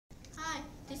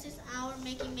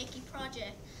Makey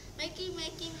project. Makey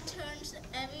turns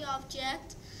every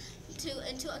object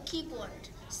into a keyboard,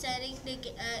 setting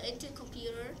into a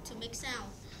computer to make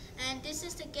sound. And this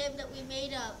is the game that we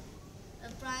made up.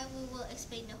 Brian will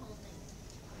explain the whole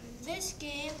thing. This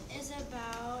game is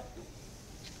about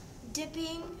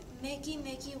dipping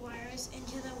Makey wires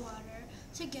into the water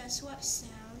to guess what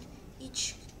sound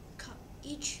each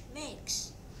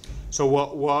makes. So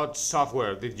what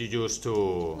software did you use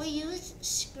to? We used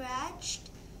Scratch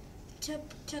to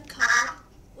code.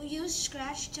 We used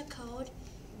Scratch to code.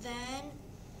 Then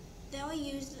we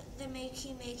used the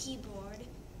Makey board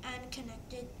and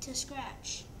connected to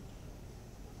Scratch.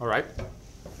 All right.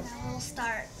 Now we'll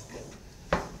start.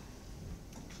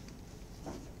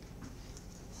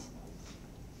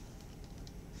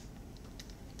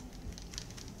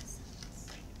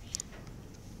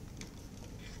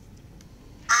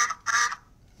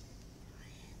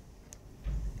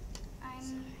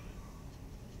 I'm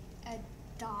a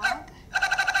dog,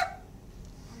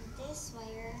 and this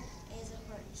wire is a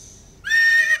horse,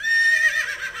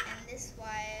 And this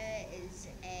wire is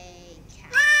a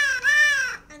cat.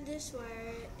 And this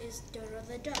wire is Dodo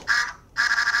the duck.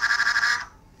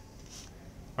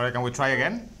 All right. Can we try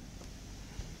again?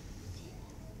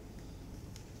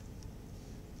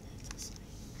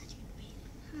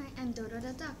 Hi, I'm Dodo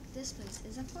the duck. This place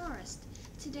is a forest.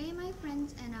 Today my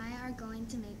friends and I are going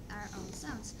to make our own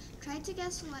sounds. Try to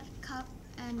guess what cup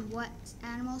and what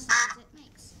animal sounds it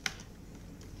makes.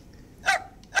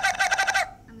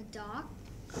 I'm a dog,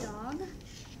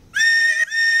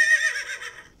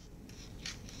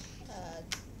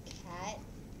 Cat.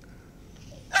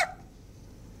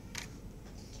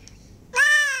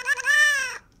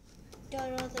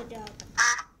 Dodo the duck.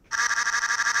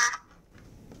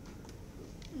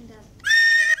 and a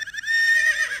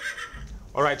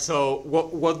All right. So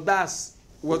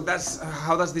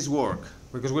how does this work?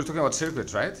 Because we're talking about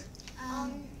circuits, right?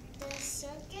 The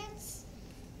circuits,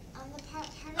 the part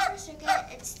of the circuit,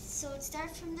 it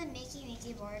starts from the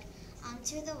Makey board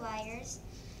onto the wires,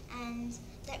 and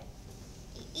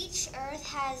each earth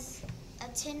has a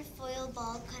tin foil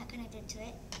bulb connected to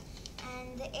it,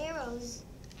 and the arrows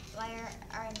wire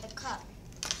are in the cup,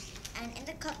 and in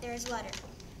the cup there is water.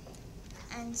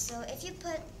 And so if you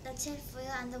put the tin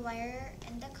foil and the wire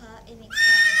in the cup, it makes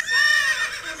sounds.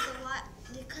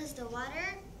 Because the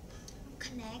water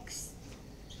connects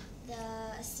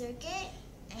the circuit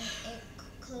and it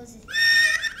closes it.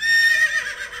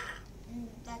 And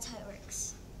that's how it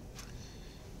works.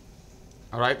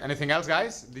 All right. Anything else,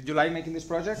 guys? Did you like making this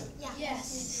project? Yeah.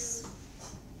 Yes.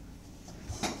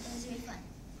 It was really fun.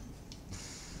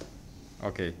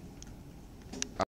 Okay.